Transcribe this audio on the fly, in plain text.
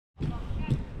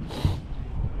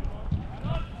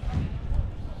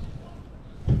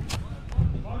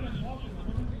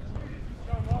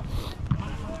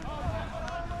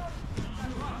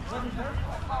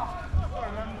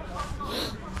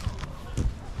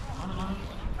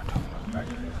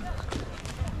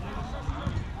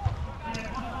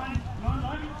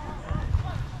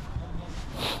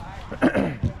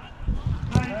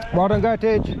Well done,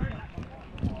 Gertage.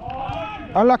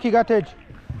 Unlucky, Gertage.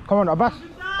 Come on, Abbas.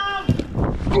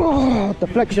 Oh,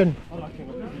 deflection.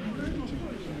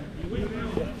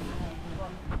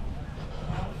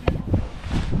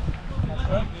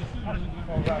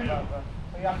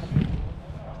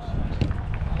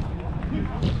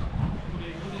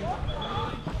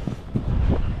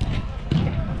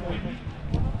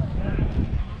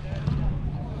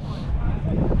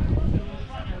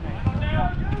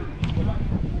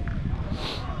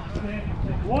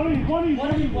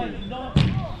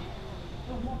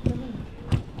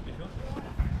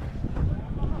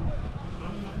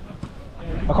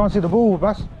 I can't see the ball,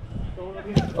 Abbas.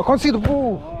 I can't see the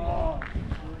ball.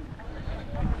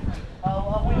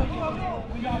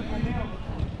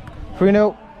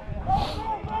 3-0.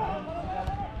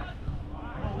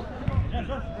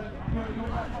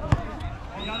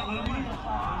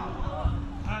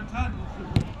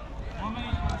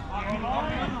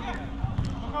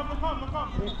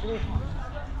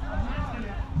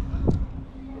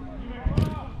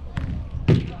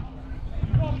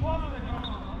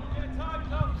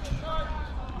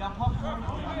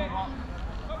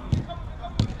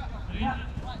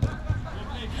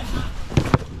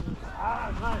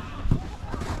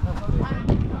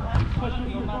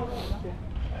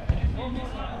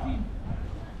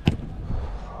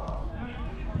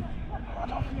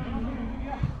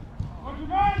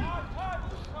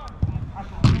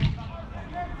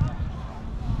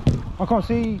 I can't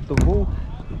see the ball.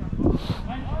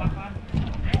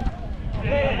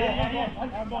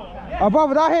 Oh,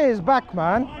 brother, that here is back,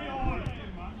 man.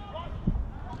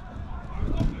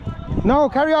 No,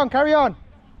 carry on, carry on.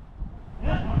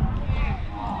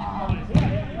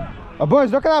 Oh,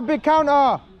 boys, look at that big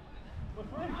counter.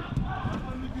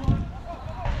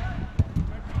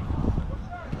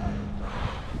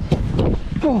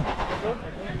 Oh.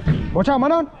 Watch out,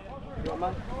 Manon.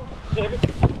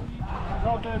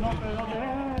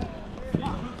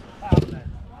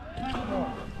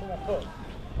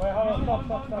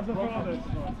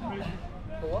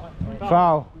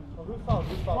 Foul.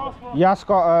 Yas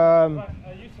got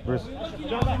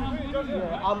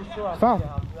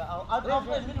foul.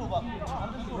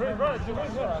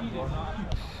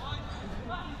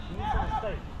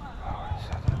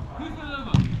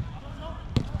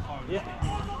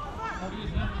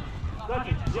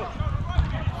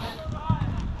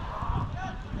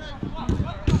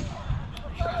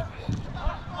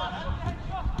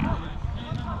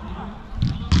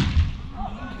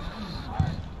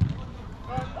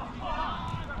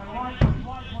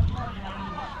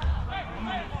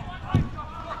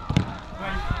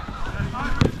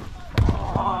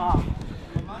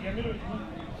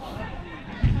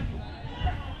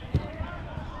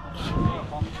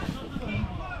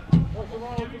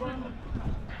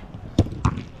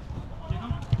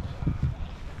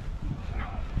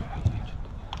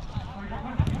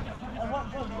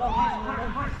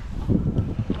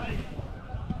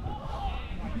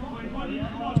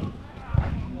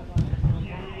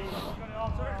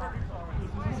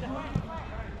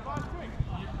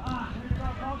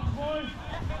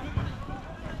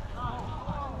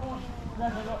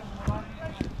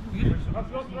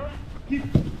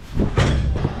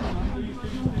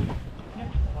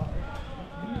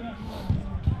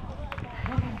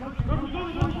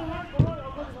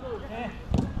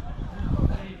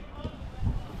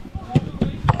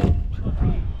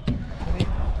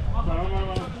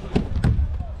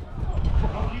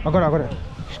 I got it.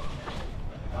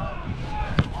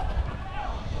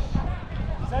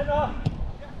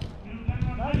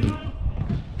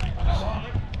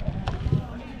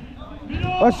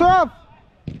 What's up?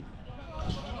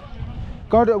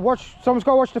 Got to watch. Someone's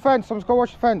got to watch the fence. Someone's got to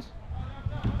watch the fence.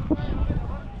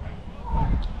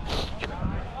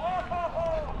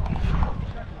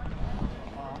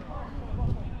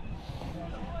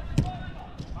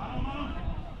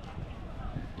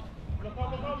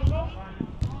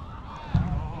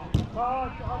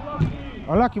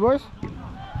 Unlucky, boys.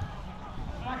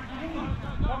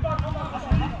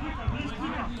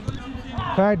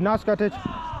 Okay, nice cottage.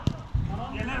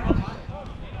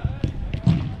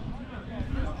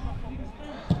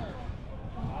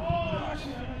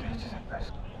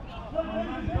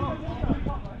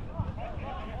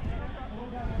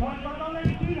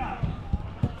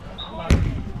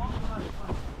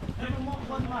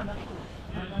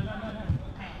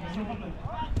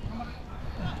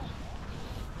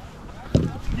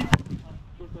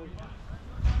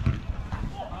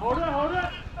 Hold it!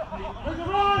 There's a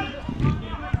run!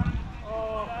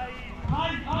 Oh.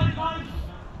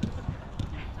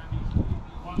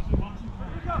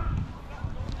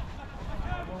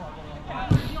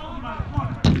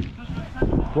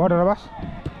 Well done, Abbas.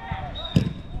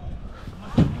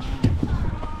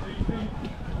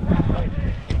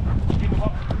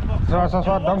 That's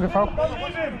right, don't give foul.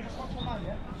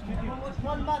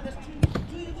 One man, there's two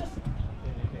just...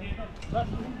 That's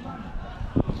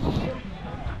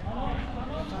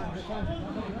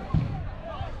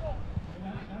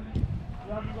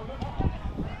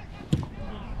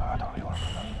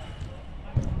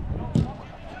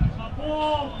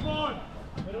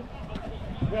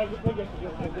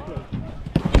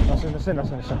in the sin.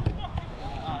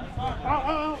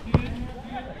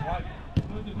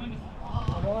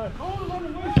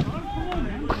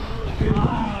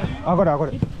 I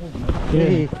got it.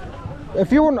 Yeah.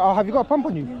 If you want, have you got a pump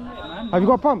on you? Have you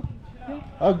got a pump?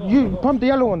 You pump the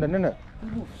yellow one then, innit?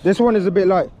 This one is a bit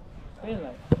light.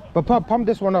 But pump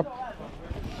this one up.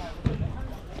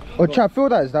 Or chat, feel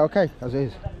that, is that okay? As it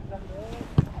is.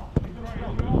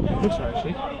 Looks right,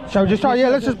 actually. Shall we just try? Yeah,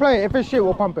 let's just play it. If it's shit,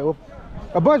 we'll pump it.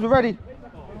 Boys, we're ready.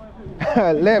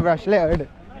 Later, Rash, later, innit?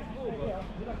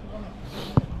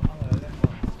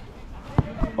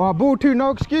 Oh, ball 2,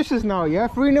 no excuses now, yeah?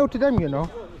 3-0 to them, you know.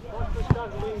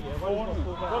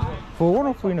 4-1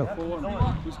 or 3-0?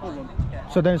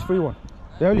 So then it's 3-1.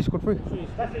 They only scored 3.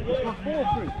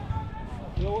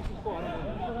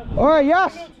 Oh,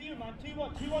 yes!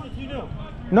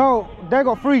 No, they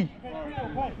got 3.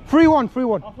 3-1.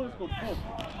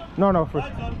 No, 3.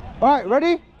 Alright,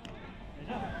 ready?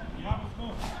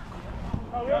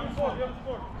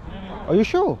 Are you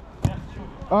sure?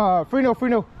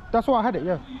 3-0. That's why I had it,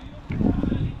 yeah.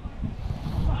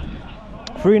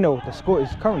 3-0. The score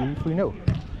is currently 3-0.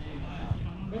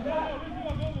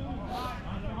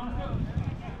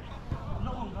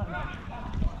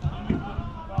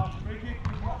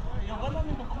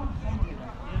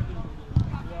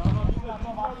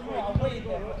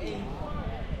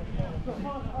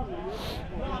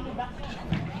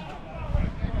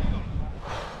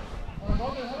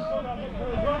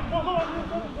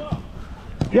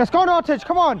 Yes, go on, Artage,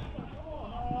 come on.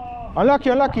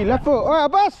 Unlucky, left foot. Alright,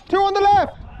 Abbas, 2 on the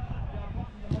left.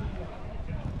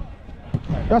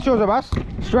 That's yours, Abbas.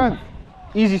 Strength.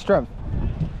 Easy strength.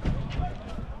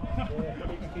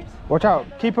 Watch out.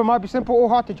 Keeper might be simple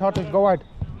or Artage. Artage, go wide.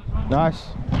 Nice.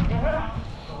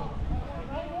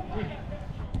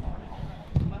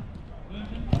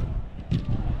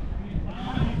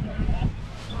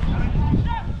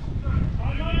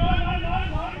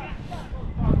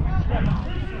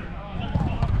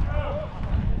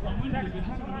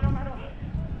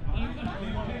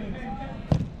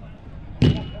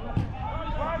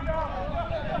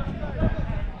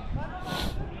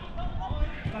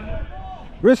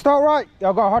 Wrist out right. I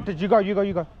got Artage. You go. Oh, you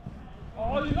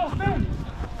lost him.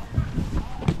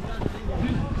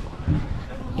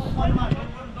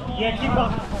 Yeah, keep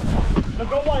up.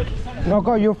 Look up wide. No,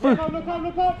 go. You're through.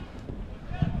 Look up.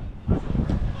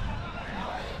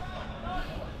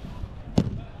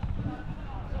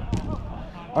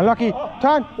 Unlucky.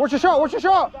 Turn. Watch your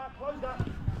shot.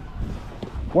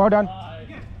 Well done.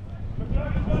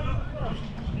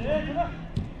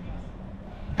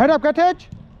 Head up, Gattage.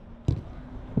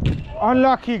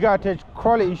 Unlucky, Gattage.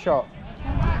 Quality shot.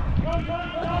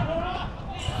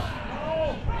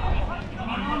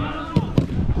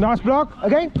 Nice block.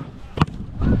 Again.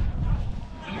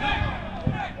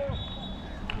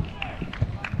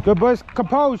 Good, boys.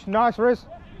 Compose. Nice, Riz.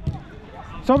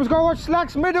 Someone's got to watch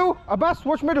Slacks middle. Abbas,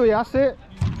 watch middle. Yeah, that's it.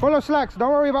 Follow Slacks.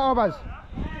 Don't worry about Abbas.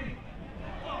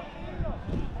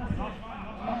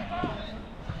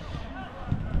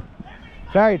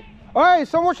 Played. Hey,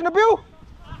 someone watching the bill?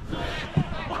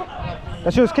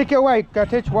 Let's just kick it away,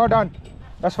 Gatich. Well done.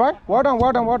 That's fine. Well done.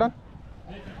 Someone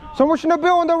watching the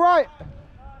bill on the right.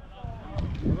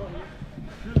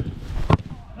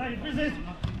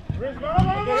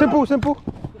 Simple.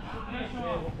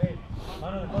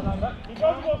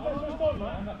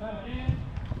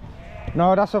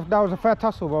 No, that was a fair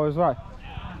tussle, but it was right.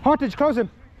 Artage, close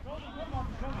him.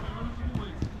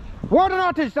 Well done,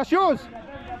 Artage. That's yours.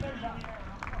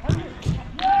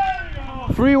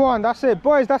 3-1, that's it,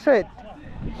 boys, that's it.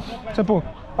 Simple.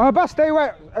 Abbas, stay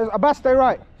right. Abbas, stay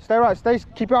right.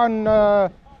 Keep it on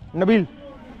Nabil.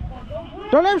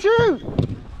 Don't let him shoot!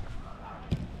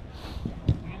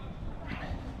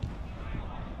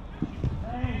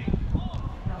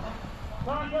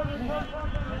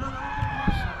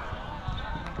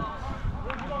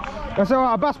 That's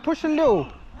alright, Abbas, push a little.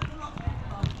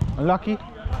 Unlucky.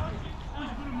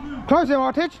 Close him,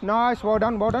 Artage. Nice, well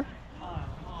done.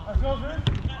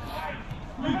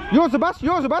 Yours, Abbas.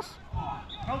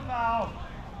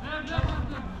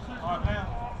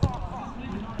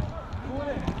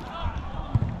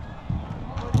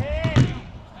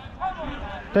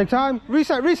 Take time.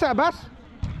 Reset, reset, Abbas.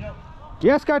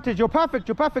 Yes, Gattage, you're perfect,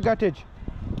 Gattage.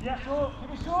 Yeah, short. Give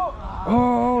me short.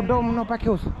 Oh, no back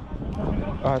heels.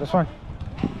 Alright, that's fine.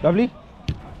 Lovely.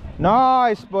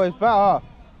 Nice, boys. Better.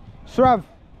 Srav.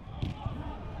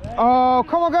 Oh,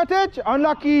 come on, Gattage.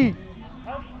 Unlucky.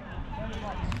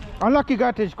 Unlucky,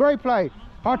 Gattage. Great play.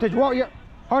 Hartage, what? Yeah.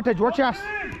 Hartage, watch yes.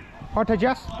 Hartage,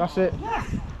 yes. That's it.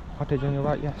 Hartage on your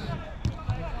right, yes.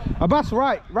 Abbas,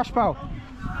 right. Rush pow.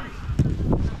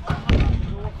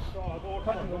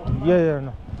 Yeah,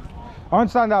 no. I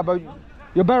understand that, but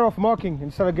you're better off marking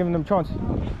instead of giving them chance.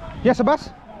 Yes,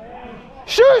 Abbas?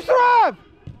 Shoot, Srav!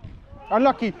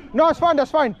 Unlucky. No, it's fine,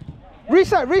 that's fine.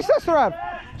 Reset, Srav.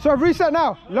 Srav, reset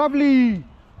now. Lovely.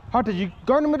 Hartage, you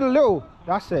go in the middle a little.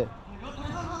 That's it.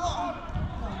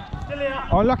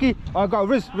 Unlucky. I got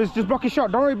Riz, just block his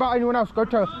shot. Don't worry about anyone else. Go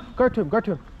to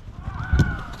him.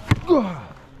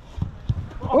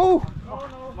 Oh!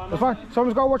 That's fine.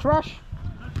 Someone's got to watch Rash.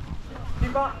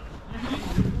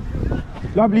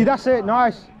 Lovely, that's it.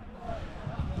 Nice.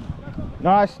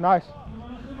 Alright,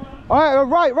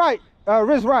 right.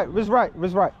 Riz right.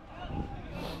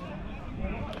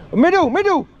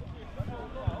 Middle.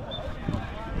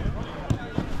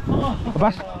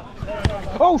 Abbas.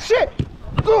 Oh shit!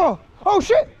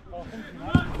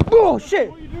 Oh shit!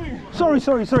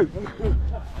 Sorry.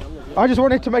 I just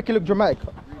wanted to make it look dramatic.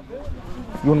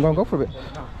 You want to go and go for a bit?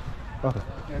 Okay.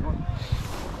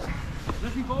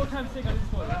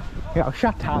 Yeah, oh,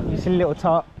 shut up, you silly little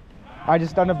tart. I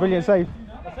just done a brilliant save.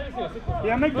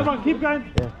 Yeah, make the run, keep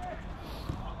going. Yeah.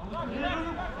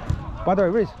 By the way,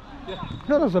 Riz,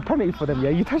 no, that was a penalty for them, yeah?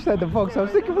 You touched that in the box, I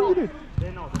was thinking, what are you doing?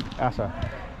 That's right.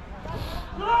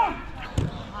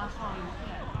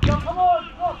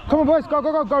 Come on, boys,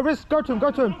 go, Riz, go to him. You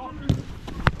got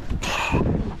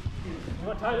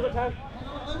time.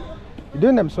 You're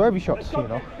doing them swervy shots, you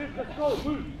know. Let's go,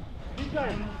 move. Keep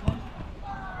going.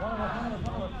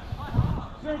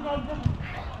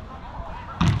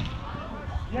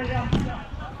 Yeah.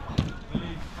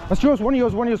 That's yours, one of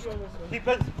yours. Keep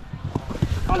it.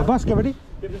 Abbas, get ready.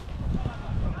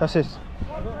 That's it.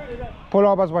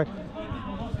 Pull Abbas wide.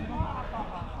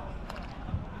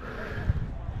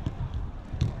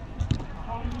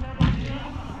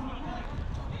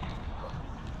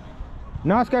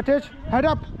 Nice, Gattage. Head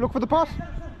up, look for the pass.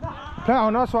 Play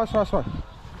on, that's right.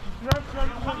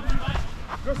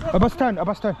 Abbas turn.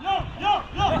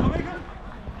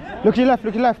 Look to your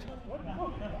left.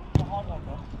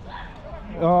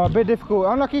 Oh, a bit difficult.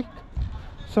 Unlucky.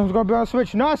 Someone's got to be on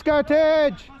switch. Nice,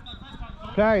 Gattage.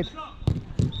 Played.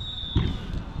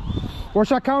 Watch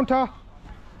that counter.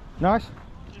 Nice.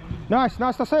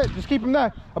 That's it. Just keep him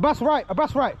there. Abbas right.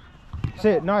 That's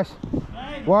it. Nice.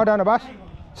 Well done, Abbas.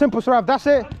 Simple, Srav. That's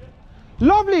it.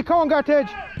 Lovely. Come on, Gattage.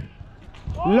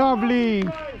 Lovely.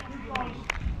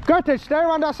 Gattage, stay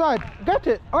around that side. Get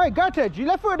it. Alright, Gattage, you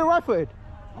left footed or right footed?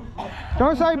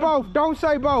 Don't say both.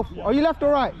 Are you left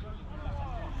or right?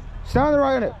 Stay on the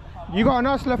right, innit? You got a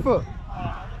nice left foot.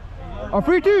 On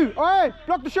 3-2. Alright,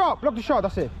 block the shot.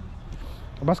 That's it.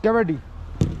 Abbas, get ready.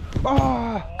 Oh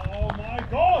my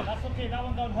god. That's okay, that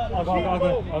one don't hurt. I'll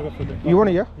go for it. You want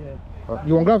it, yeah? Yeah.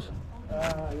 You want gloves?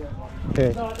 Yeah.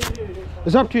 Okay.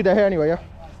 It's up to you, they're here anyway, yeah?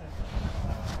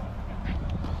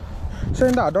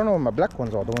 Saying that, I don't know what my black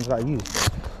ones are, the ones that I use. I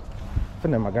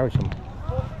think they're in my garage somewhere.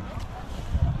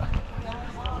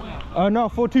 No,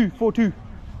 4-2.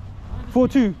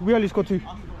 4-2, we only scored 2.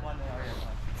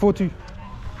 4-2.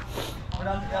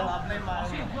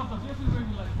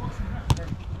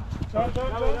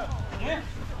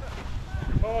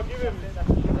 Oh, give him.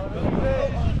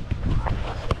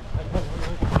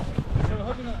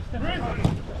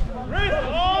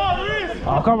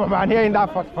 Oh, come on, man, he ain't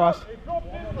that fast.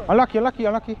 Unlucky.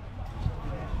 1-1.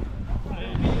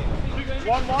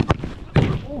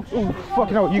 Oh,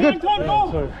 fucking hell, you good?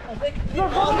 Sorry.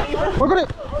 I got it.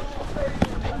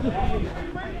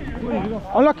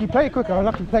 Unlucky, play it quicker.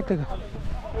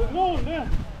 There's no one there.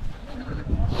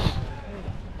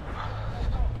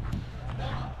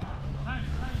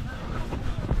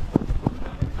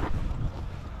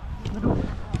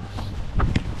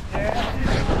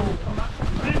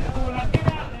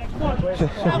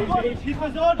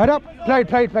 Head up, play.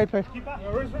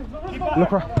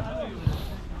 Look right.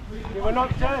 You were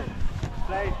not dead.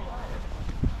 Play.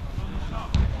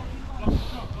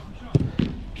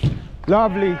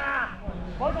 Lovely.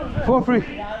 4-3.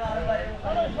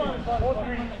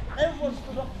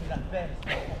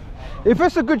 If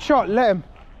it's a good shot, let him.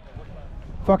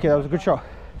 Fuck it, that was a good shot.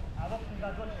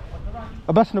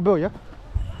 Abbas Nabil, yeah?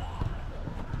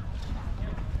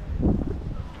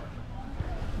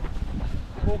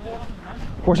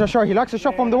 Watch that shot. He likes a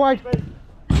shot from the wide.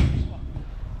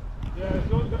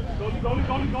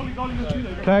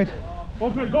 Played.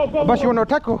 Abbas, you want to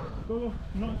tackle?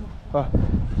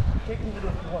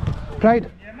 Played.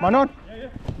 Man on.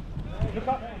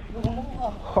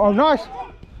 Oh, nice.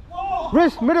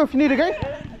 Wrist, middle if you need again.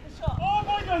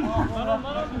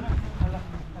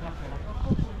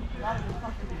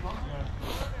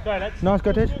 Nice,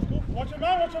 got it. Watch it,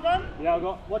 man, watch it, man. Yeah, I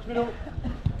got. Watch middle.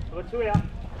 I got two here.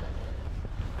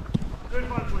 Good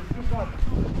one, boys, good one.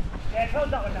 Yeah, close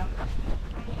that one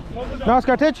now. Nice,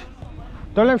 got it.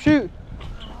 Don't let him shoot.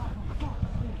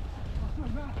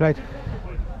 Played.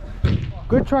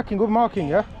 Good tracking, good marking,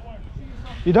 yeah?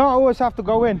 You don't always have to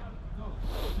go in.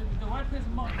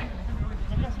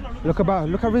 Look about,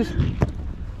 look at this.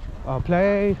 Oh,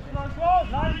 play.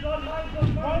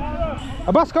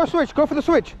 Abbas, go switch, go for the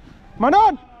switch. Man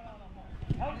on!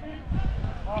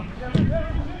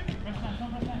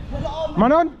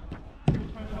 Man on!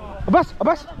 Abbas,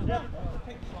 Abbas!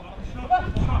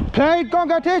 Play, go on,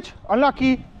 Gatage.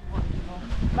 Unlucky.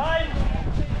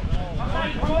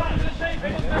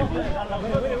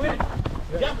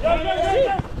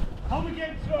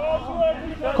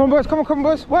 Come on, boys, come on,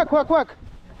 boys. Work, work, work.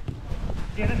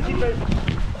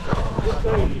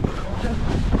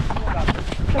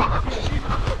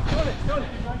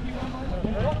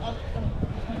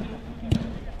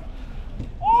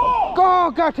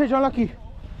 Go, Gatage, unlucky.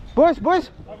 Boys,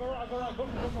 boys.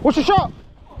 What's your shot?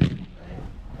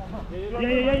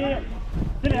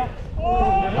 Yeah.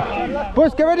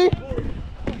 Boys, get ready.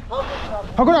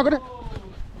 I got it.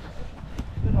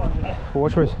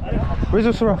 Watch Riz. Riz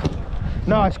is rough.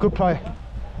 Nice, good play.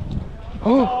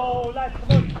 Oh.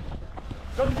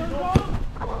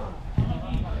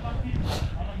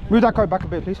 Move that guy back a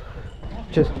bit, please.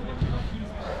 Cheers.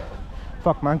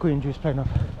 Fuck, man, queen juice playing up.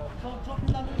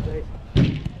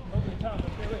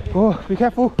 Oh, be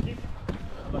careful.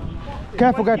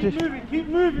 Careful, Gatage. Keep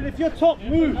moving. If you're top,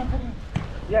 move.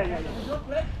 Yeah.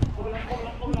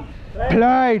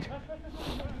 Played.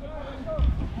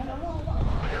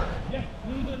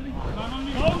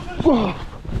 Oh.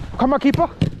 Come on, keeper.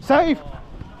 Save.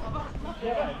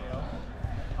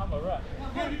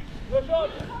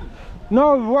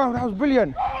 No, wow, that was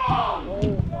brilliant.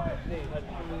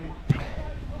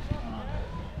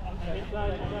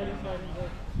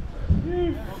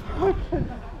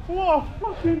 What a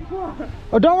fucking try.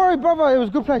 Oh, don't worry, brother. It was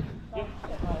a good play.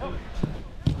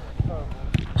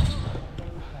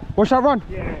 Watch that run.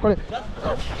 Yeah. Got it.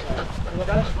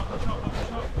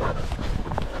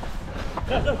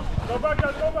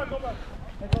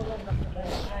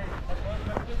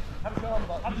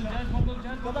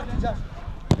 Go back.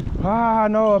 Ah,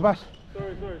 no, Abbas.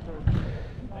 Sorry.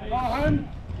 Hand.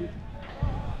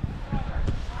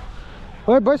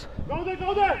 Alright, boys.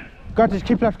 Go there. Gatage,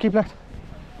 keep left.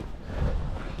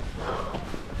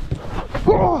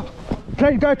 Oh,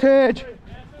 play Gatage.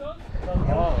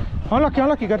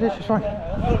 Unlucky, Gatage. It's fine.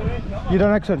 You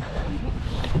done excellent.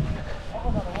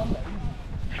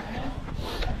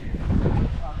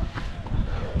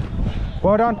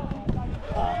 Well done.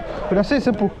 But that's it,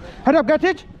 simple. Head up,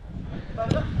 Gatage.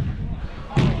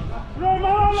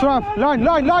 Suraf,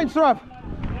 line, Suraf.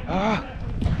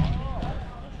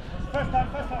 First time.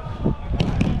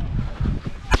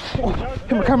 Oh,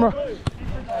 hit my camera.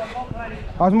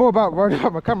 I was more about worried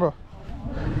about my camera.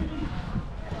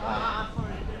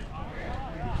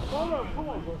 Come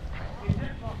on, bro.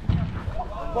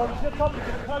 Well, it's your top, you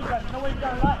can close that. No way you're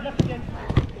going right, left again.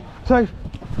 Safe.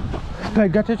 Play,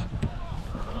 Gatage.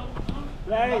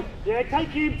 Play. Yeah, take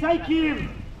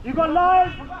him. You got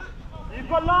line.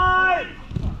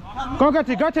 Go,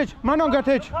 Gatage. Man on,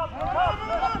 Gatage.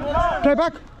 Play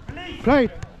back. Play.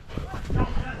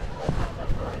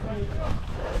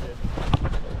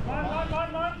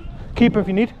 Keep if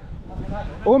you need.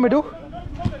 Or middle.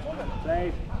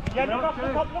 Yeah, look up.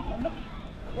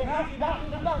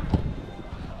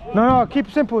 No, keep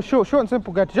it simple, short and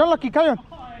simple, Gatage. Unlucky, carry on.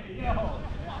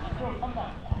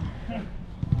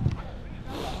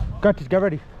 Gatage, get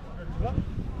ready.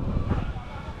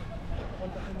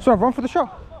 So run for the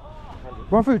shot.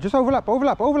 Run through, just overlap. I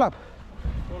got overlap.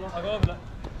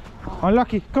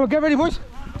 Unlucky. Come on, get ready, boys.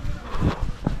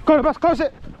 Go on, Abbas, close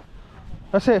it.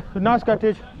 That's it. Nice,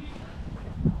 Gatage.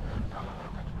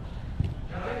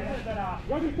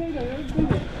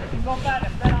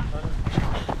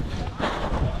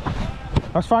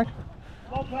 That's fine.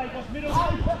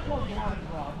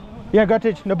 Yeah,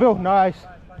 Gatage. Nabil, nice.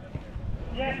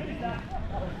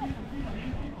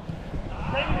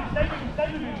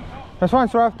 That's fine,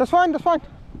 Suraf. That's fine.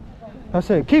 That's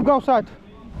it. Keep go outside.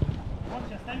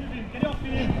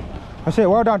 That's it.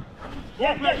 Well done.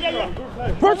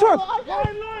 Yeah. Front foot!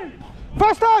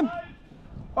 First time!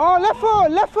 Oh, left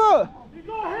foot, left foot!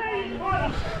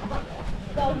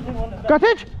 Got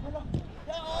it?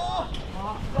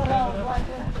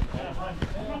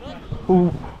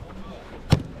 Ooh.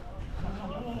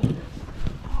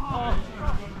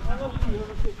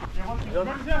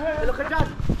 Look at that.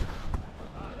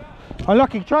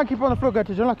 Unlucky, try and keep on the floor,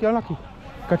 Gattage. Unlucky, unlucky.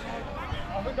 Gattage.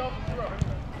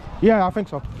 Yeah, I think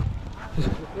so.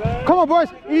 Come on, boys,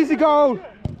 easy goal.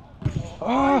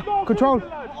 Oh, control.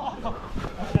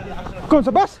 Go on,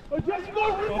 Sebas.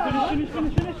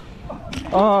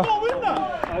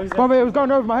 Brother, it was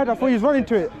going over my head. I thought he was running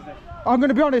to it. I'm going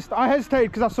to be honest, I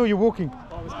hesitated because I saw you walking.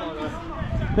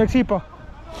 Next keeper.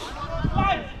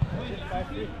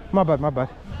 My bad, my bad.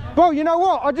 Bro, you know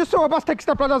what? I just saw Abbas take a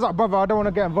step like that. I was like, brother, I don't want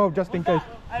to get involved just in case.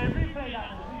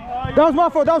 That was my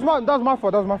fault, that was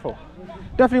my fault.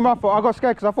 Definitely my fault. I got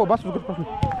scared because I thought Abbas was good for me.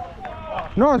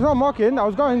 No, it's not marking. I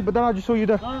was going, but then I just saw you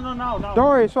there. No. Don't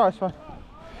worry, it's fine, it's fine.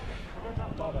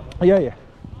 Yeah.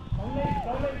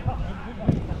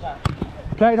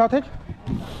 Play it, Hottage.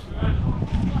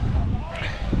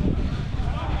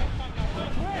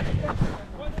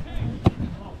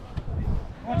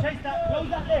 Chase that, close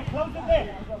that there, close it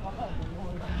there.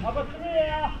 I've got 3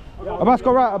 here. Abbas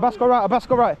go right, Abbas go right, Abbas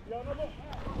go right.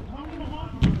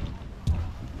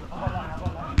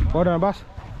 Well done, Abbas.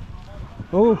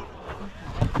 Oh.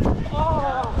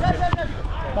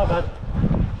 My bad.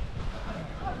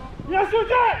 Yes, you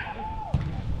did!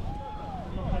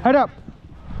 Head up.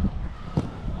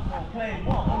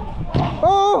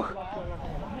 Oh!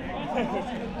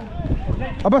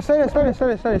 Abbas,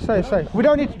 stay. We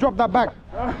don't need to drop that back.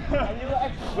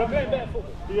 We're playing better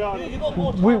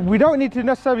football. We don't need to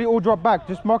necessarily all drop back.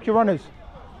 Just mark your runners.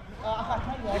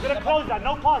 You're going to close that,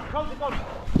 no pass, close it down.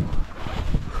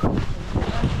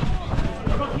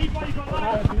 You've got keeper, you've got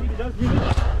line.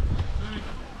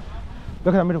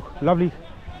 Look at that middle, lovely.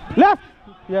 Left!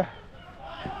 Yeah.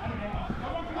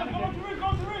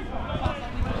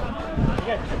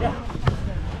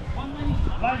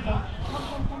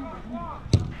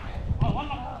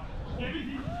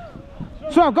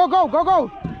 So go!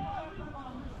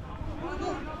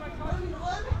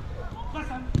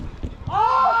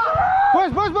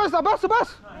 Boys, Abbas!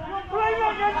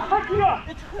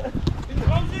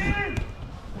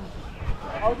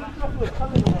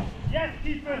 Yes,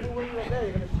 keeper.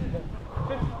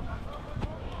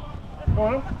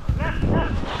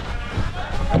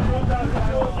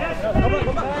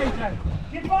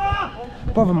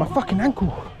 Brother, my fucking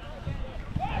ankle.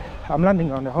 I'm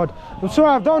landing on it hard.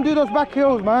 Sorry, don't do those back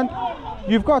heels, man.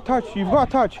 You've got a touch.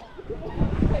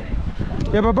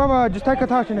 Yeah, but brother, just take a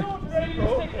touch in it.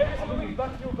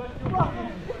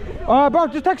 Alright, bro,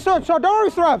 just take a touch. Don't worry,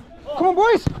 Srav. Come on,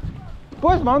 boys.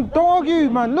 Boys, man, don't argue,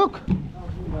 man. Look.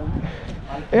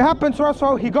 It happened to us,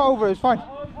 so he got over it. It's fine.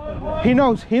 He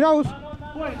knows. I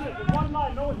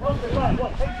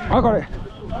got it.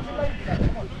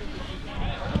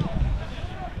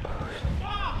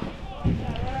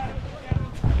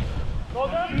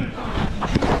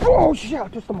 Oh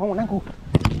shit, just on my own ankle.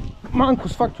 My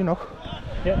ankle's fucked, you know.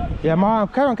 Yeah, my arm.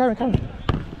 Carry on.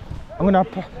 I'm gonna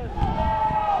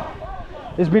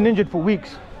it's been injured for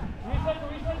weeks.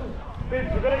 We're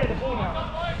gonna get the ball now.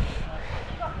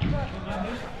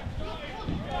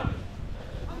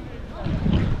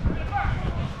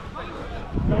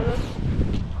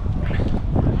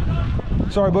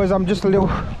 Sorry boys, I'm just a little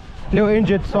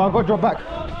injured, so I got to drop back.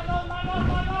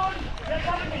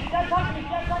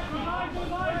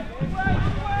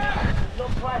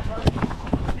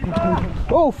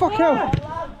 Oh fuck hell!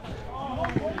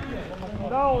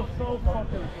 That was so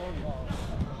fucking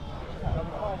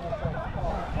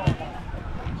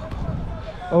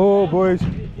Oh boys.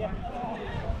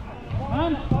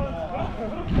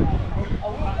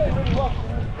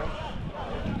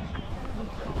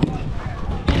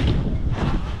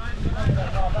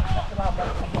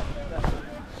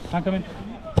 Can't come in.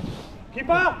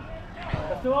 Keeper!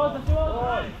 That's the one.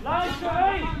 Line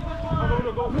straight!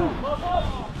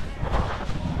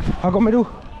 I got middle.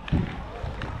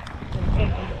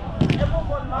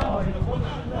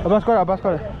 Abbas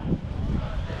got it.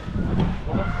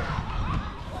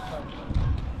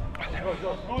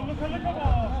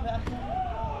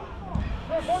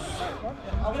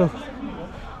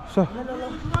 So.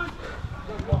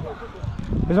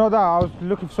 It's not that, I was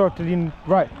looking for to lean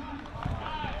right.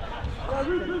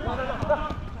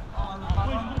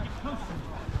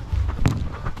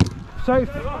 Safe.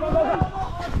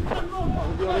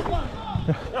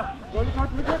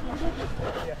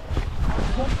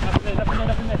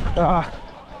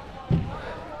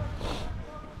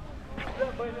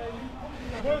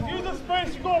 Use the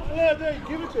space you got there,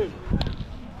 give it to him.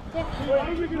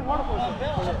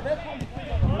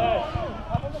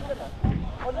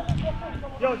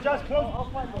 Yo, just close.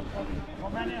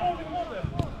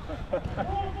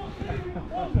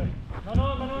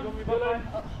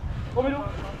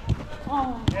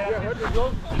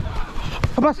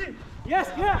 Abbas. Yes,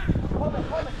 yeah.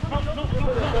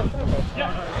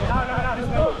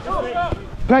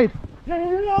 Played.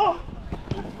 Yeah.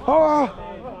 Oh.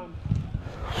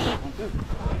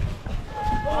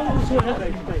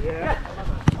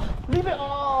 Leave it.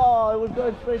 Oh, it was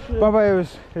going straight through. Baba, it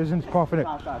was in his path, innit?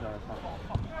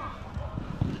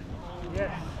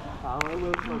 Yes.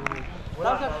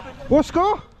 What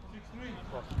score?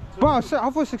 6-3. Bro, I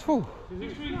thought 6-4.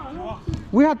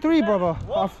 We had 3, brother.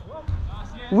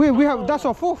 We have. That's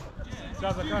our 4th.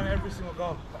 Guys, I count every single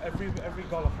goal. Every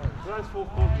goal I count. That's 4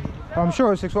 goals. I'm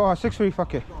sure it's 6-4. Oh, 6-3.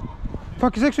 Fuck it.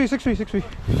 Fuck it. 6-3. 6-3. 6-3.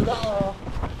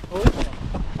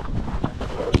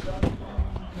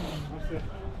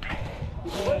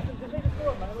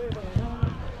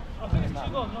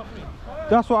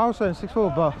 That's what I was saying.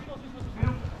 6-4, but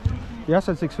yeah, I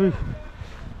said 6-3.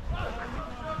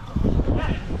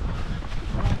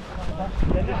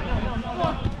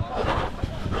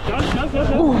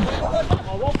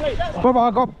 Brother,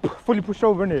 I got fully pushed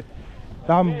over in it.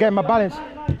 I'm getting my balance.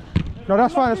 No,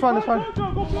 that's fine, that's fine, that's fine.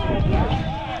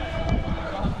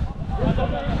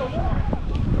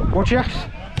 Watch your axe.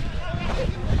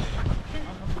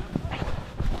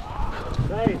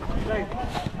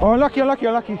 Oh, unlucky, unlucky,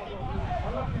 unlucky.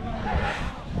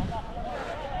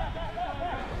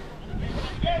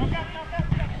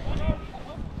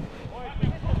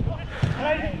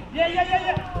 Yeah.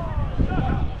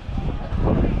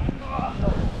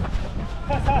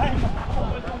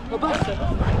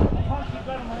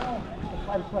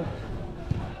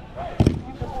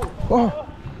 Oh.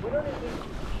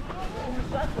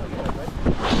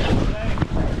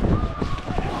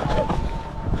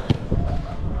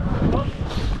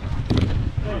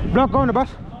 Block, go on the bus.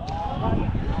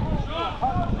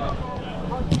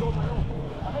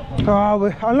 Oh,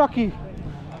 we're unlucky.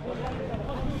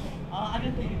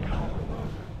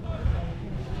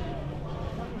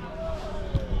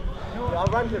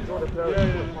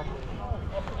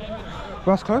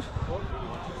 Bus close.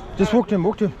 Just walked him,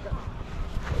 walked him.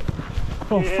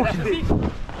 Oh, fuck.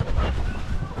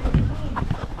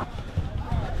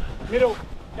 Middle.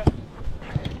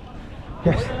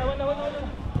 Yes.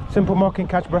 Simple marking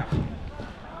catch, bro.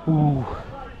 Ooh.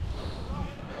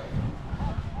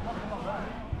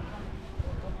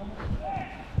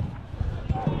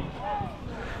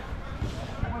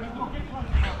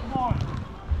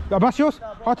 That's yours.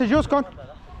 Heart is yours, gone.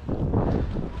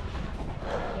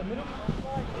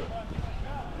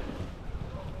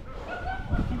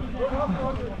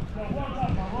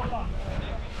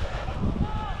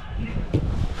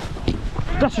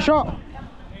 That's a shot.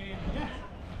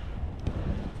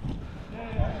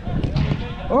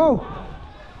 Oh.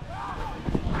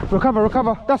 Recover,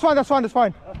 recover. That's fine, that's fine, that's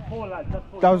fine.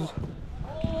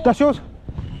 That's yours.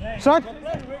 Side.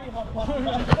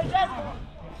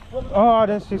 Oh, I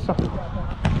didn't see so.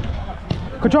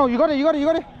 Control, you got it, you got it, you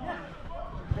got it.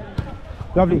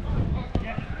 Lovely.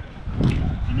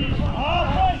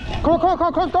 Come on, come on, come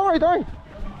on, come on. Don't worry, don't worry.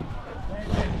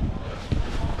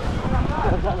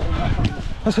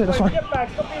 That's it, that's fine. Get back,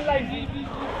 stop being lazy.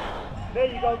 There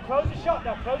you go, close the shot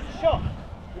now, close the shot.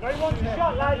 You don't want the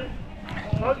shot, lad.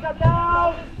 Close that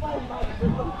down.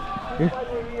 Yeah.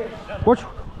 Watch.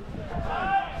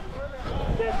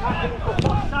 They're attacking for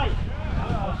fuck's sake.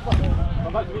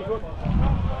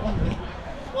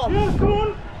 Yes, come on.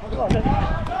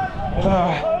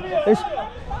 It's...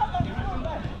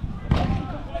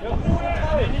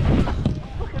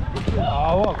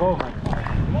 Oh, what a goal, man.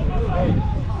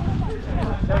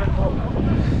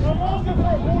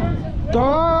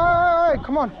 Die!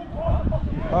 Come on.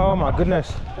 Oh my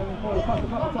goodness.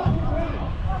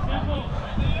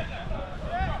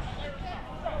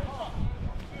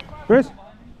 Chris?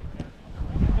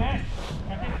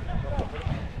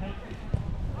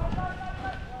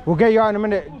 We'll get you out in a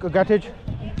minute, Gattage.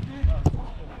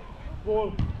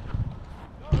 Ball.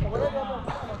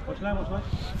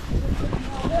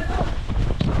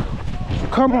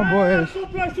 Come on, boys.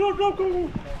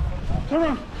 Turn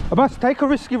around. Abbas, take a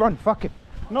risky run. Fuck it.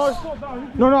 No, it's not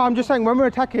down. No, I'm just saying when we're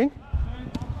attacking,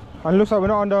 and it looks like we're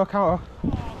not under a counter.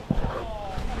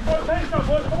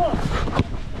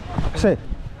 That's it.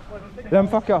 Let him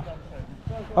fuck you up.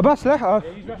 Abbas, oh,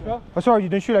 sorry, you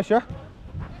didn't shoot us, yeah?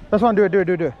 That's fine, do it.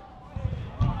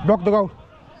 Block the goal.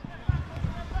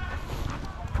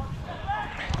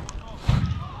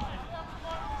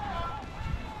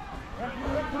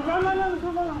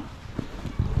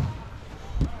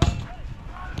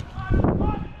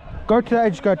 Go to the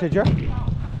edge, yeah?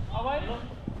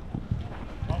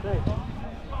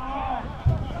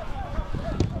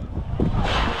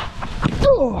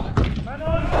 Oh.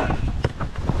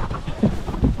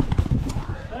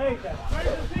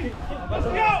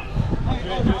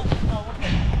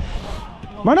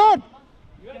 Man on!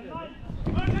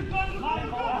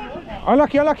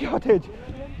 Unlucky, Hottage.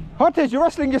 Hottage, you're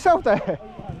wrestling yourself there.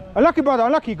 Unlucky, brother,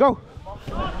 unlucky, go.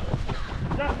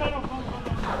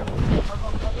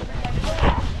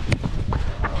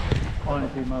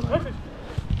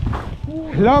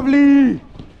 Lovely.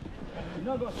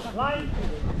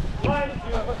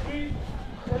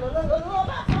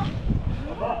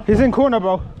 He's in corner,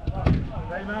 bro.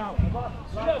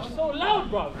 So loud,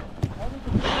 bro.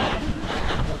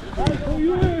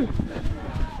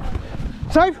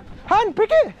 Save. Hand,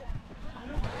 pick it.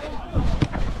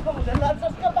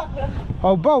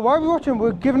 Oh, bro, why are we watching?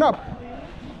 We're giving up.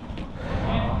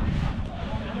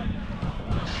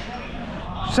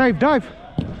 Save, dive.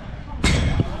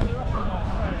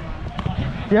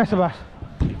 Yes, Abbas.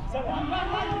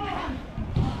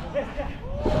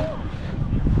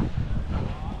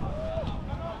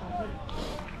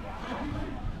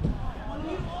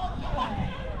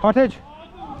 Hottage.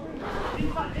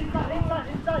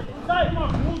 Inside.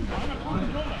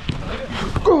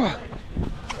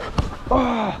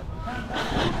 Oh.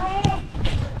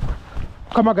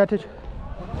 Come on, Hottage.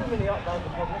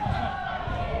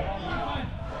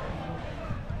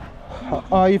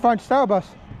 Are you fine to stay out, Abbas?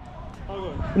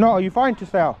 No, are you fine to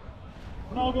stay out?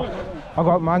 No, go. I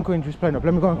got my ankle injury playing up.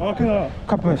 Let me go. Okay.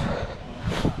 Couple minutes.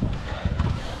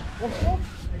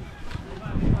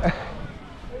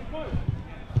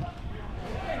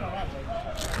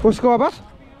 What's the score, Abbas?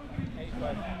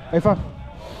 8-5.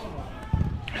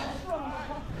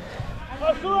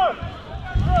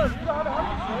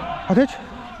 Hottage?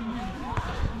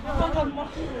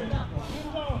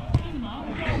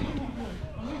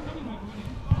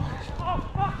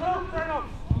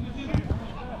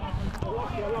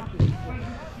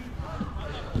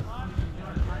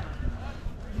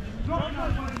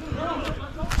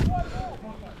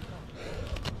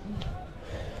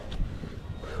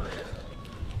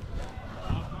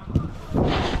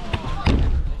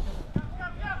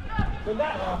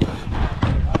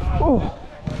 Oh.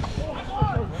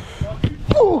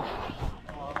 Oh.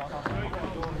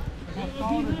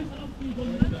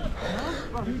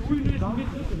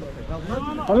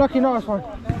 Unlucky, no, it's fine.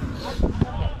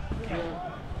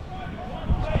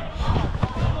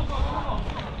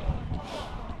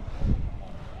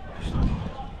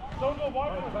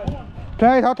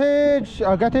 Play, Hottage,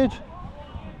 Gottage.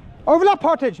 Overlap,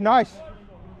 Hottage, nice.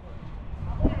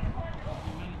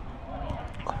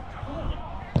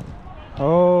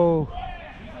 Oh.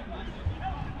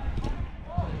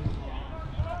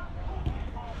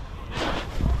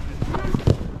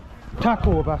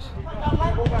 Tackle, Abbas.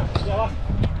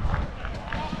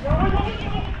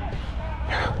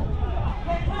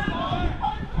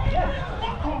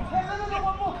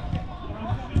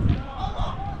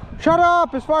 Shut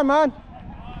up, it's fine, man.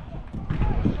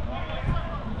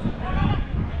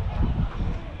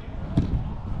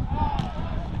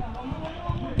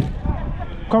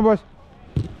 Come on, boys.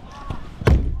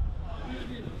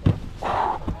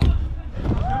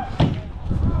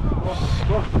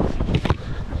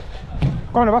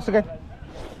 Go on, Abbas again.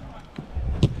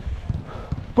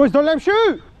 Boys, don't let him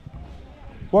shoot.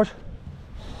 Watch.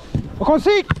 I can't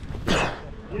see.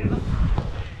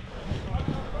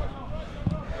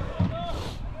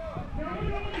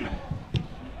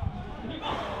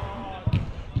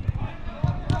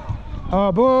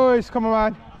 Oh, boys, come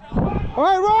on, man.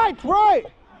 All right, right.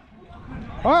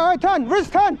 All right, turn,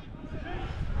 wrist turn.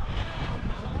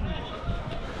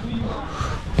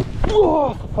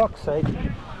 Oh, for fuck's sake.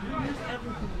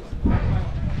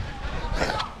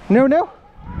 0-0?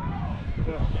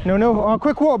 0-0.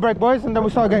 Quick water break, boys, and then we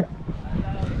start again.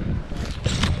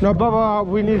 No, but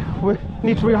we need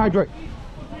to rehydrate.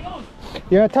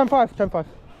 Yeah, 10-5, 10-5,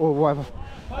 or whatever.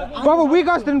 Brother, we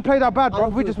guys didn't play that bad, bro.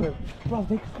 We just. Bro,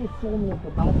 they scored so many of the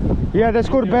bouncy. Yeah, they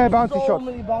scored bare bouncy shots. So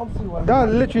many bouncy ones. That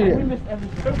literally. We missed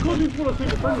everything.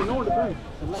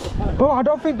 Bro, I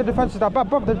don't think the defense is that bad,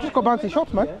 bro. They've just got bouncy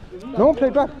shots, man. No one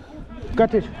played bad.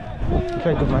 Gutted.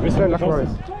 Play good, man. Play like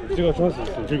Warriors. Still got chances.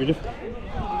 It's really different.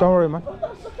 Don't worry, man.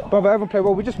 Brother, everyone play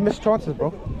well. We just missed chances,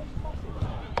 bro.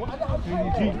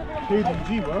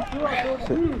 KDG, bro.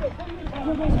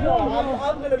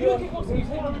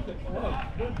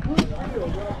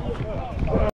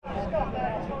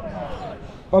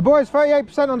 Oh, boys,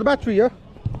 38% on the battery, yeah?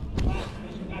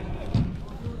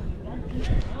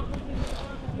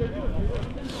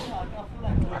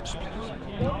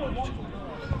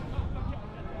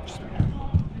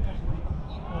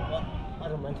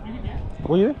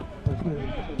 What are you doing?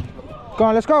 Go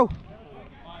on, let's go.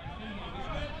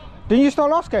 Didn't you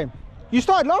start last game? You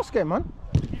started last game, man.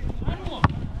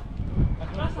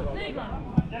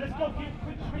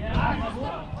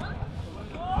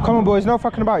 Come on, boys, no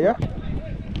fucking about, yeah?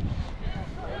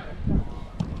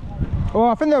 Oh,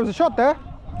 I think there was a shot there.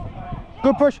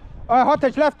 Good push. Hot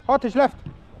touch left, hot touch left.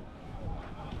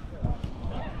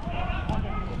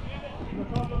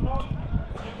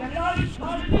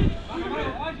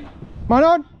 Man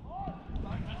on.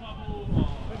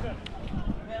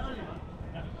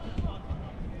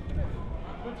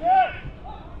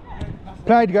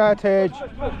 Played Gertage.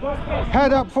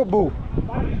 Head up football.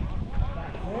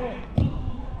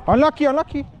 Unlucky,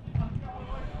 unlucky.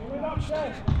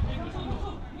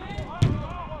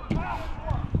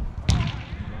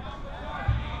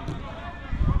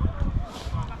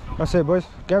 That's it, boys.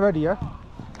 Get ready, yeah?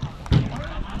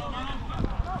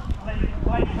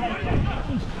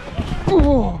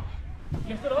 Ooh.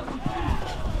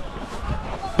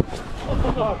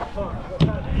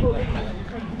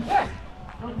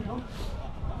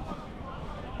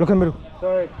 Look in the middle.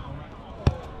 Sorry.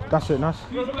 That's it, nice.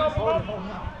 Bring it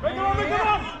on, bring it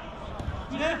on!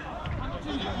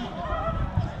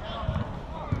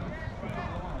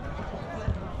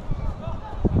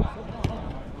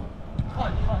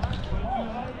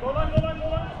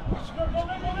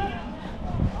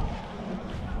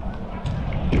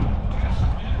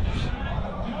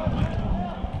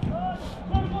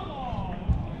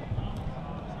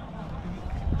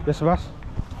 Yes, Sebas.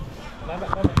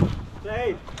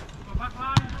 Play.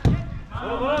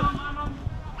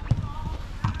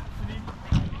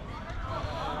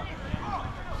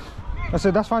 That's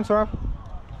it, that's fine, Saurav.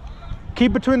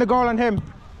 Keep between the goal and him.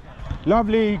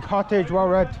 Lovely cottage, well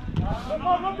read.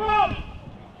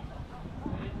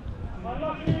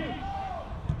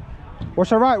 Watch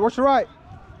the right, watch the right.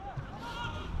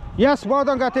 Yes, well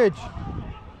done, cottage.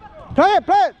 Play it,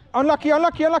 play it. Unlucky,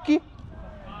 unlucky, unlucky.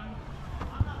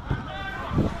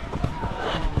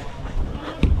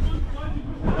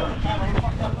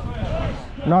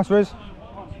 Nice, Riz.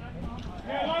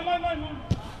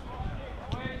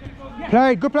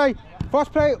 Play, good play.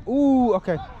 Fast play. Ooh,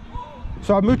 okay.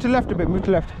 So I move to the left a bit, move to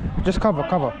the left. Just cover,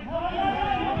 cover.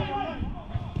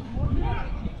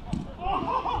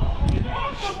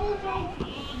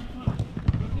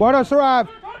 Well done, Saurav.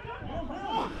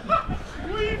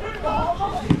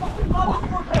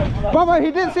 Brother,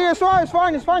 he didn't see us,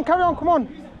 right? It's fine, carry on, come on.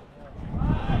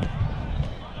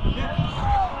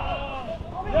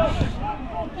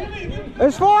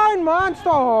 It's fine, man.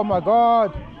 Stop. Oh my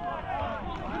god.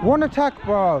 One attack,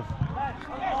 bruv.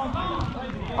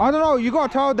 I don't know, you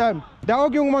gotta tell them. They're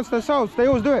arguing amongst themselves, they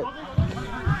always do it.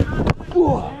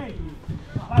 Ooh.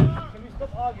 Can we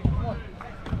stop arguing? Come on.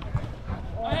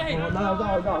 Hey. No.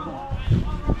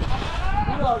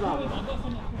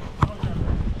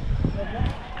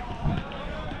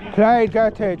 Played,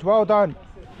 Gertage, well done.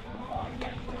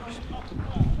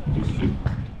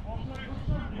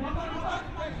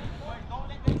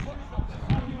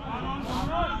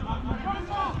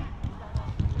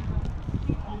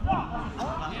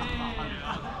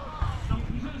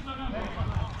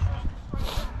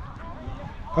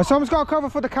 Someone's got to cover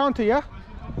for the counter, yeah?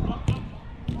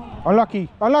 Unlucky,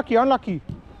 unlucky, unlucky.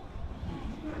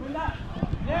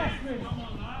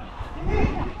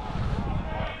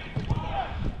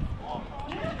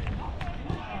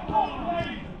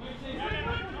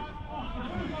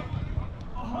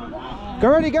 Get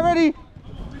ready, get ready.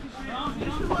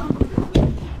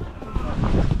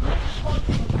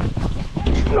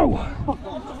 No.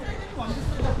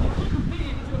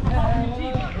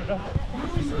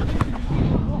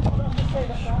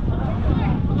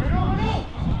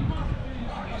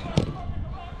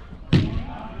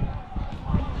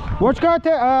 Watch guy,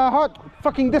 hot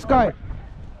fucking this guy.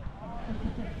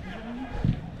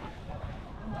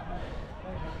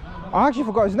 I actually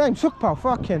forgot his name. Sukpa,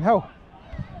 fucking hell.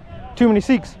 Too many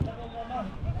Sikhs.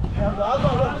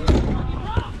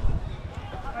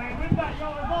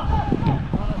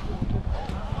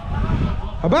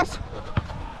 Abbas?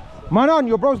 Man on,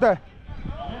 your bro's there.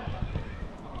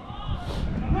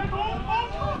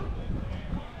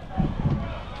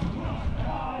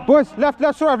 Boys, left,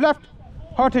 Saurav, left.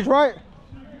 Heartage right.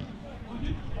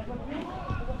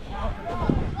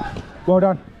 Well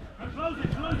done.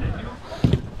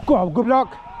 Go on, good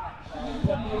luck.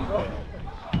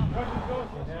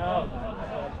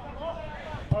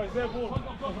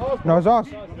 No, it's ours.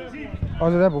 Oh,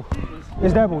 it's their ball.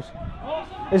 It's their balls.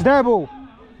 It's their ball.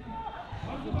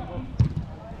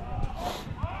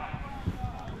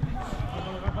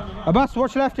 Abbas,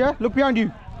 watch left, yeah? Look behind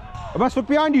you. Abbas, look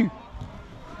behind you.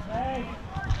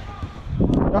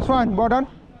 That's fine, well done.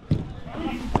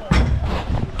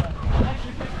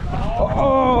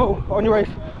 Oh, on your way.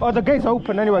 Oh, the gate's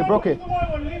open anyway, broke it.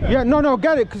 Yeah, no,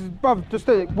 get it, because, bruv, just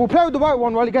we'll play with the white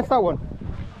one while he gets that one.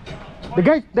 The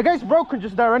gate's broken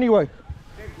just there anyway.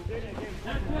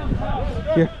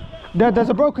 Yeah, there's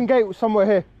a broken gate somewhere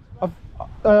here.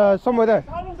 Somewhere there.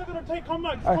 How long is it going to take? Come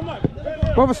back, come back.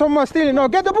 Brother, someone's stealing. No,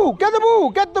 get the ball, get the ball,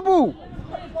 get the ball.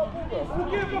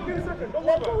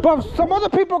 Bruv, some other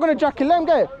people are going to jack it. Let him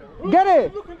get it. Get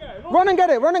it. Run and get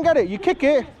it, run and get it. You kick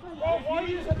it.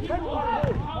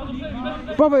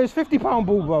 Brother, it's £50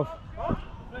 ball, bruv.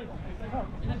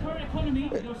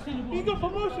 He's got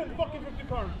promotion, fucking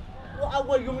 £50.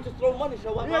 Well, you want me to throw money,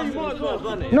 so what? Yeah, you might as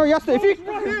well. No, you have to. If you,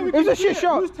 it was a shit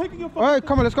shot. Who's taking your fucking... Alright,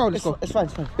 come on, let's go, let's go. It's fine,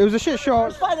 it's fine. It was a shit shot.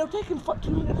 It's fine, it'll take him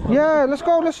 2 minutes. Yeah, let's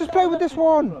go. Let's just play with this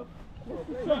one.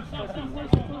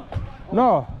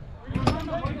 No.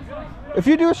 If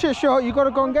you do a shit shot, you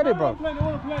gotta go and get it, bro.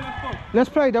 Let's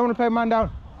play. They want to play man down.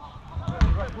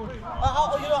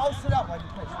 I'll sit out while you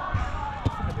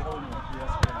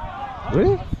play.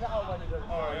 Really?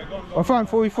 Oh, fine.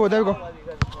 4v4. There we go.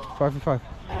 5v5.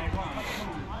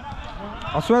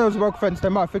 I swear there was a broken fence. They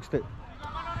might have fixed it.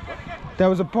 There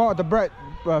was a part of the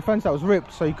fence that was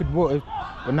ripped, so you could water,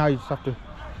 but now you just have to.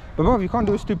 But bruv, you can't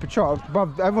do a stupid shot.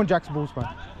 Bruv, everyone jacks balls, man.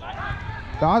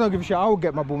 But I don't give a shit. I will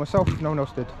get my ball myself if no one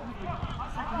else did.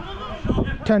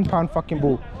 £10 fucking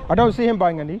ball. I don't see him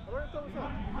buying any.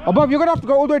 Oh, bruv, you're gonna have to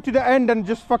go all the way to the end and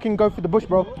just fucking go for the bush,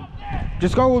 bro.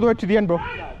 Just go all the way to the end, bro.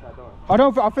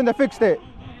 I think they fixed it.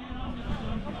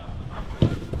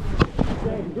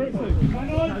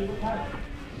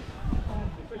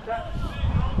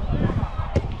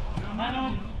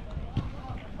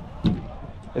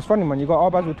 It's funny, man. You got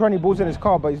Arbaz with 20 balls in his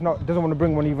car, but he's doesn't want to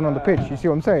bring one even on the pitch. You see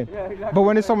what I'm saying? Yeah, exactly. But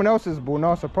when it's someone else's ball,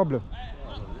 now it's a problem.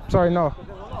 Sorry, no.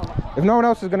 If no one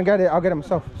else is gonna get it, I'll get it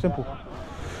myself. Simple.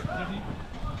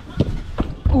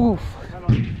 Oof.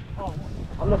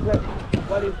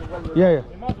 Yeah.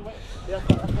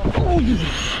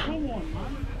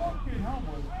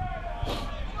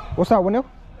 What's that, 1-0?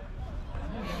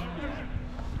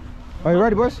 Are you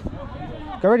ready, boys?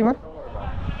 Get ready, man.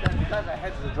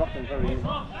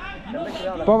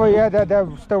 Brother, yeah, they're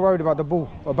still worried about the ball.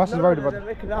 Abbas is worried about it.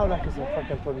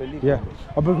 Yeah.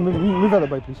 Move out of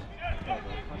the way, please.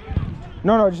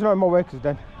 No, just not in my way, because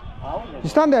then. You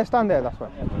stand there, that's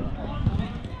right.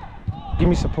 Give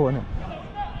me support, innit?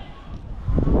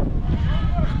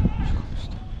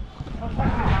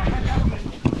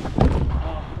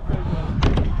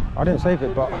 I didn't save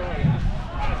it, but.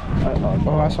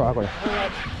 Oh, that's right, I got it.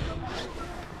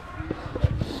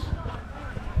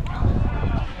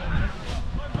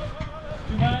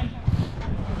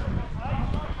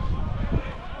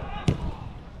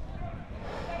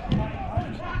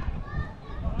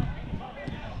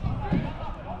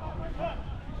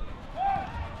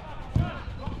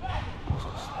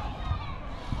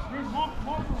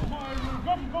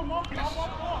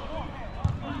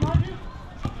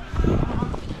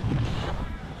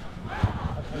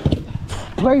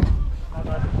 Played.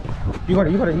 You got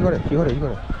it.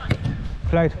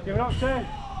 Played. Give it up, Shay.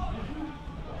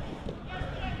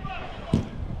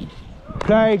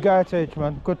 Play, Gertage,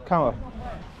 man. Good counter.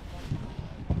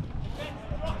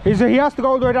 He has to go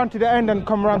all the way down to the end and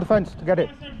come around the fence to get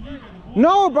it.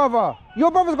 No, brother.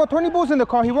 Your brother's got 20 balls in the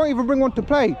car. He won't even bring one to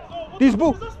play. These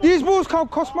balls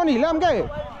can't cost money. Let him get it.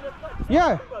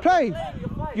 Yeah, play.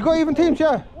 You got even teams,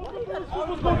 yeah.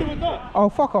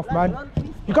 Oh, fuck off, man.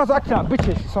 You guys are acting like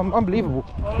bitches. It's unbelievable.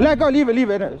 Let go, leave it,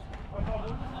 innit?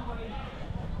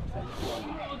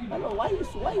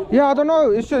 Yeah, I don't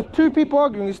know. It's just two people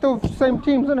arguing. It's still the same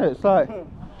teams, isn't it? It's like,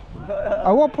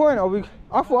 at what point are we?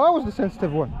 I thought I was the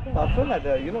sensitive one. I feel like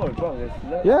you know what's wrong.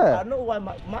 Yeah. I know why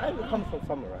my anger comes from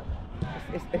somewhere,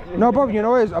 right? No, bro, you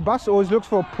know what it is? Abbas always looks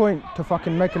for a point to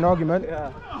fucking make an argument.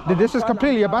 Yeah. This is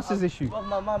completely Abbas's issue.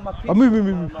 Oh,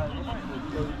 move.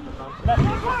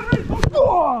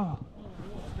 Oh!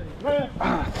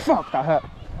 Fuck, that hurt.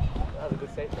 That was a good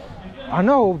save, though. I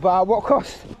know, but at what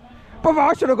cost? Brother,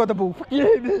 I should have got the ball. Fuck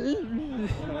you.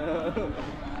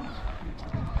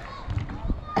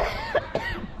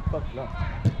 Fuck no.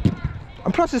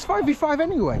 And plus, it's 5v5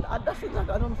 anyway. That's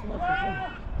exactly. I don't know.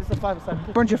 This is a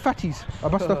 5-side. Bunch of fatties.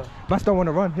 Abbas don't want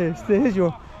to run. Here's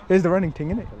the running thing,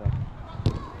 innit?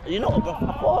 You know, I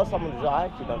thought someone. I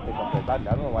actually don't think I played badly.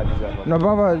 I don't know why these guys. No,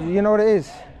 brother, you know what it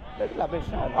is.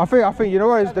 I think you know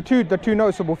what it is. The two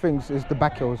noticeable things is the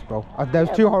back heels, bro. There's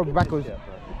two horrible back heels.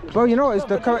 Bro, you know, it's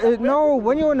the no,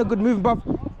 when you're in a good mood, but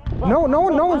no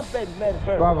one's.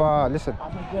 Brother, listen.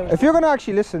 If you're gonna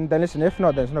actually listen, then listen. If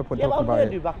not, there's no point talking about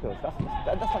it. Do back hills.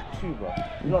 That's like two,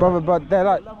 bro. Brother, but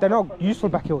they're not useful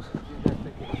back hills.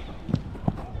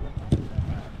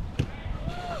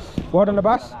 Well done,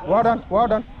 Abbas. Well done. Well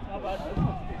done.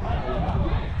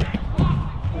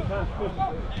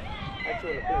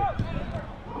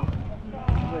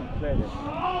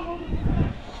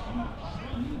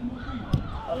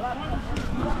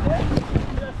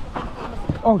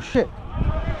 Oh shit.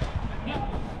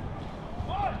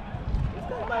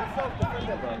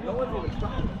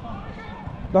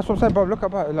 That's what I'm saying, bro. Look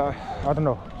about it, like, I don't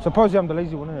know. Suppose I'm the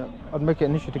lazy one, innit? I'd make it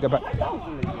an issue to get back.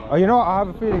 Oh, you know what? I have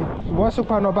a feeling. Why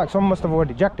Super not back? Someone must have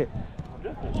already jacked it.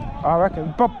 I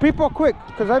reckon. But people are quick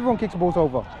because everyone kicks balls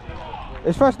over.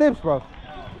 It's first dibs, bro.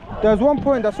 There was one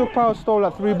point that Super stole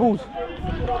like 3 balls.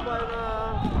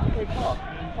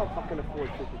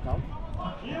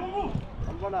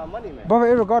 I'm running out of money, man. But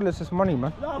irregardless, it's money,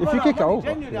 man. No, if you kick it over.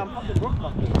 Genuinely, I'm fucking broke,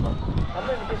 man. I'm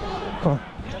ready to get some. Come on.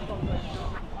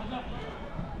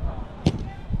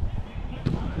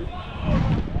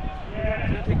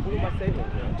 I take all my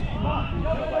savings.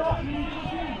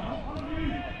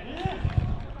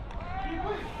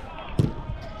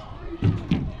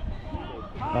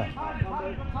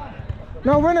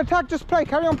 No, we're in attack. Just play.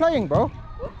 Carry on playing, bro.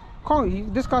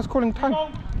 Can't. This guy's calling time.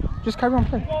 Just carry on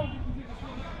playing.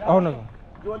 Oh no. Do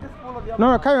you want this ball or the other?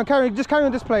 No, carry on. Just carry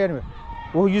on this play anyway.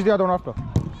 We'll use the other one after.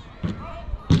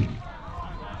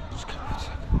 Just carry on a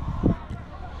sec.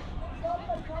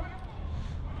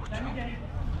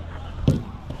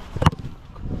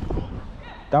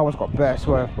 That one's got better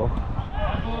swerve, bro.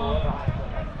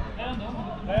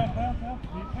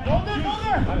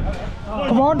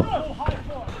 Come on.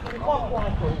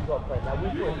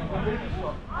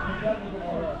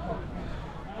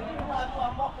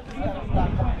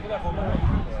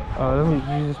 Let me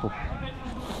use this one.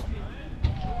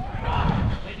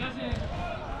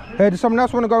 Hey, does someone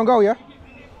else want to go and go, yeah?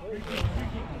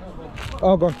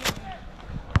 Oh, go on.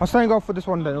 I'll stay and go for this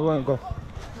one then, it won't go.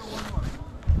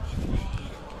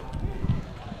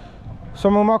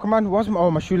 Someone mark a man, what's my,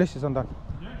 oh, my shoelace is undone.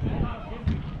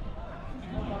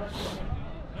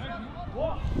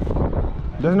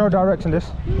 There's no direct in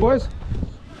this. Boys.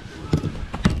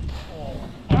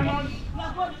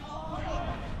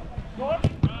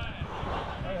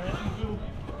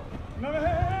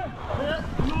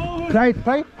 Play.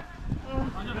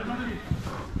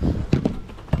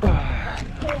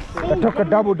 That took a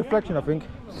double deflection, I think.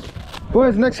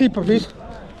 Boys, next keeper, please.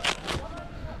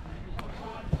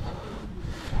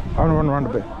 I'm gonna run around a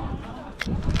bit.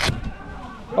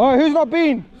 Oh, who's not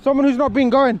been? Someone who's not been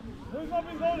going. Who's not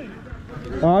been going?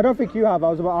 I don't think you have.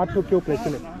 I took your place,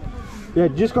 innit? Yeah,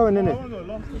 just go in it.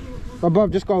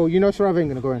 Above, just go. You know Sarav ain't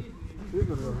gonna go in.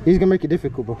 He's gonna make it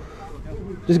difficult, bro.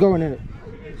 Just go in it.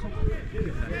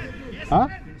 Huh?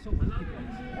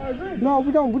 No,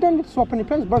 we don't need to swap any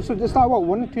players, bro. So it's like what,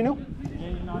 1-2-0?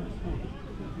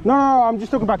 No, I'm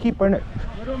just talking about keeper, innit?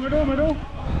 Middle.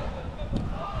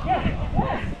 Yeah.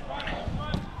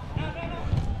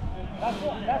 That's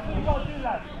what you gotta do,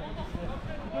 lad.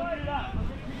 You gotta do that.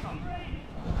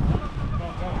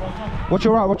 Watch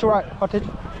your right, Cottage.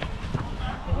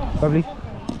 Lovely.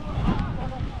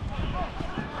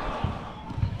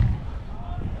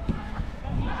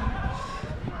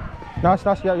 Nice,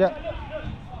 yeah.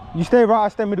 You stay right, I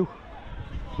stay middle.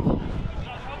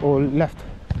 Or left.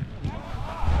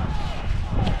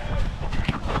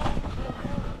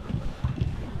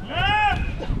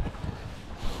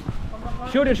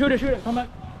 Shoot it, come back.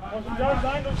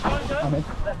 I'm in.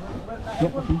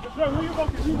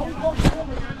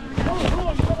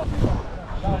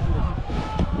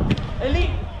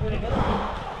 Elite!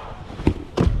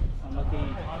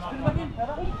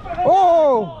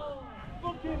 Oh!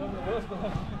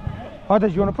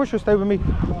 Hades, you want to push or stay with me?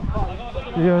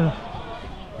 Yeah.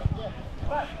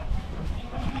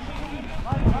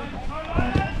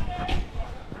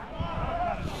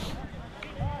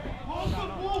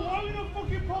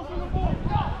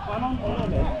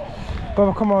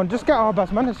 Brother, come on, just get our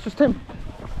best, man. It's just him.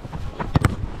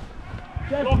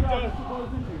 Yeah,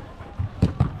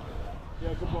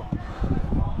 good ball.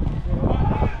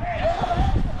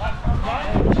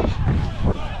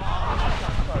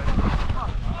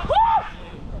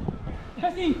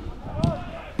 Jesse!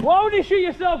 Why would you shoot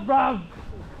yourself, bruv?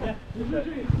 Yeah.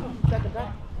 Second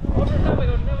time.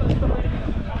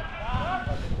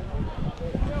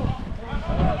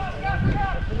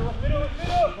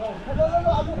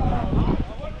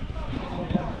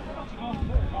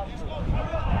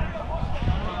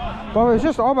 Bro, it's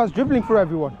just Arbaz dribbling through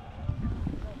everyone.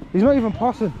 He's not even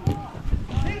passing.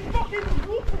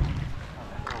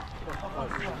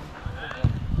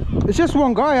 It's just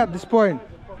one guy at this point.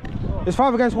 It's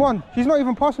 5 against 1. He's not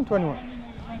even passing to anyone.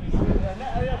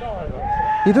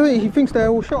 He doesn't. He thinks they're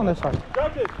all shit on their side.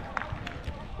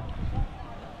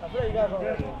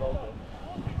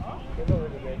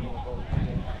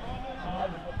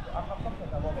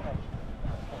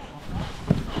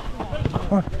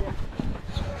 What?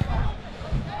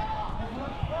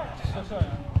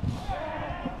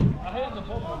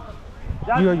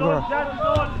 You got it.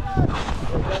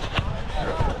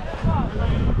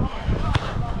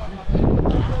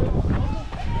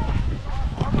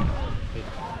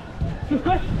 Is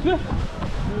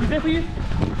that for you?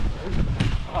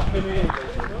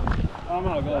 I'm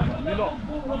not going. You lot.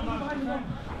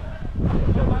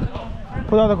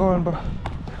 Put the other goal in, bro.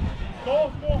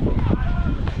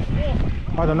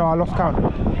 I don't know, I lost count.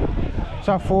 Is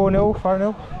that 4-0,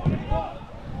 5-0?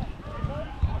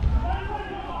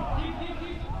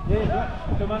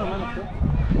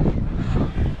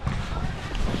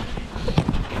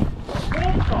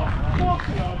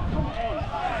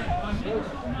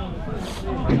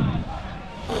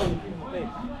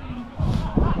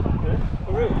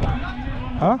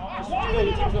 Huh?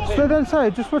 Stay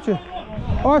inside, just watch it.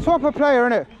 Oh, I swap a player,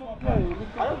 innit?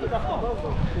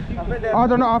 I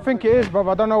don't know, I think it is, but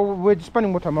I don't know, we're just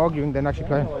spending more time arguing than actually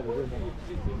playing.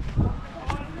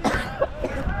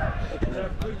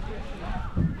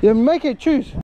 Yeah, make it choose.